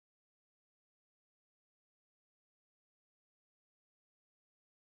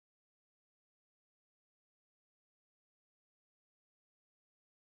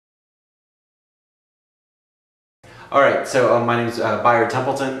All right, so my name is Byard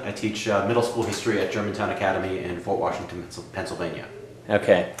Templeton. I teach middle school history at Germantown Academy in Fort Washington, Pennsylvania.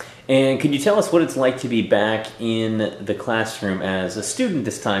 Okay. And could you tell us what it's like to be back in the classroom as a student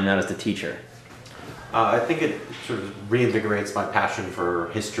this time, not as the teacher? I think it sort of reinvigorates my passion for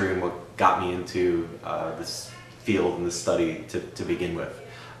history and what got me into this field and this study to begin with.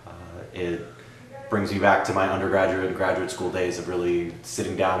 It brings me back to my undergraduate and graduate school days of really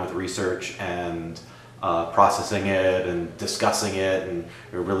sitting down with research and processing it and discussing it and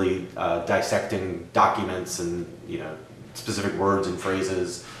really dissecting documents and specific words and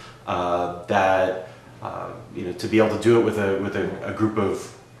phrases that to be able to do it with a group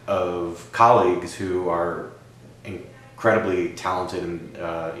of colleagues who are incredibly talented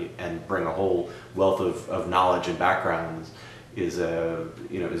and bring a whole wealth of knowledge and backgrounds is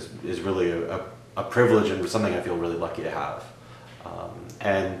really a privilege and something I feel really lucky to have.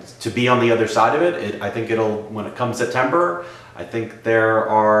 And to be on the other side of it, I think when it comes September, I think it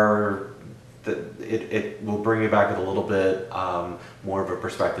will bring me back with a little bit more of a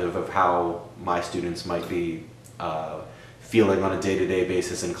perspective of how my students might be feeling on a day-to-day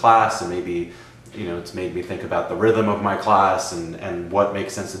basis in class, and maybe it's made me think about the rhythm of my class and what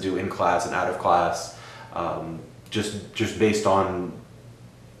makes sense to do in class and out of class, just based on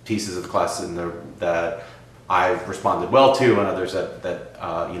pieces of the class that I've responded well to, and others that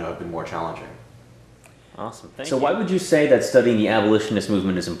have been more challenging. Awesome. Thank you. So why would you say that studying the abolitionist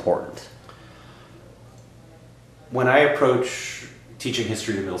movement is important? When I approach teaching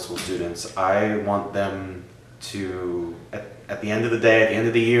history to middle school students, I want them to, at the end of the day, at the end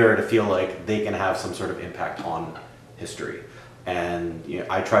of the year, to feel like they can have some sort of impact on history. And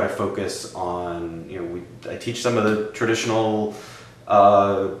I try to focus on, I teach some of the traditional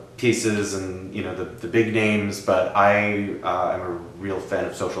pieces and the big names, but I am a real fan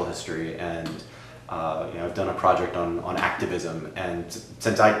of social history, and I've done a project on activism, and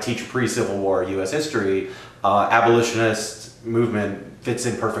since I teach pre-Civil War U.S. history, abolitionist movement fits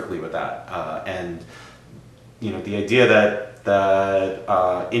in perfectly with that, and the idea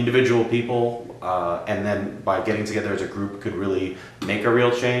that individual people and then by getting together as a group could really make a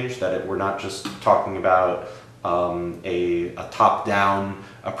real change, that we're not just talking about a top-down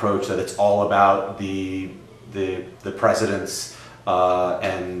approach, that it's all about the presidents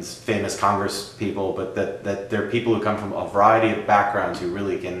and famous Congress people, but that there are people who come from a variety of backgrounds who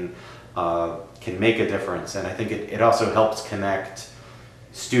really can make a difference. And I think it also helps connect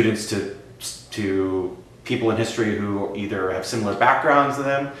students to people in history who either have similar backgrounds to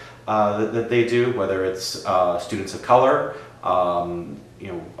them that they do, whether it's students of color,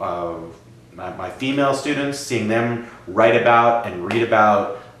 my female students, seeing them write about and read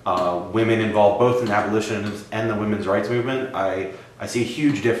about women involved both in abolition and the women's rights movement. I see a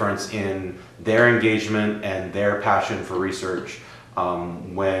huge difference in their engagement and their passion for research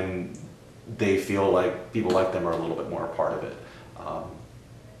when they feel like people like them are a little bit more a part of it.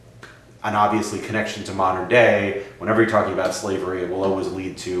 And obviously connection to modern day, whenever you're talking about slavery, it will always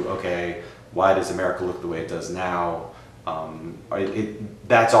lead to, okay, why does America look the way it does now?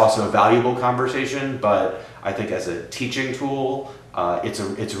 That's also a valuable conversation, but I think as a teaching tool,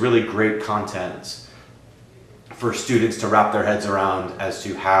 it's really great content for students to wrap their heads around as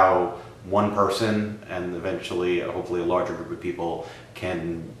to how one person, and eventually hopefully a larger group of people,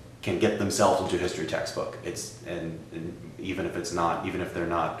 can get themselves into a history textbook. And even if they're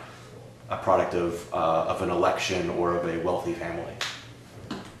not a product of an election or of a wealthy family.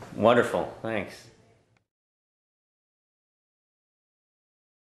 Wonderful, thanks.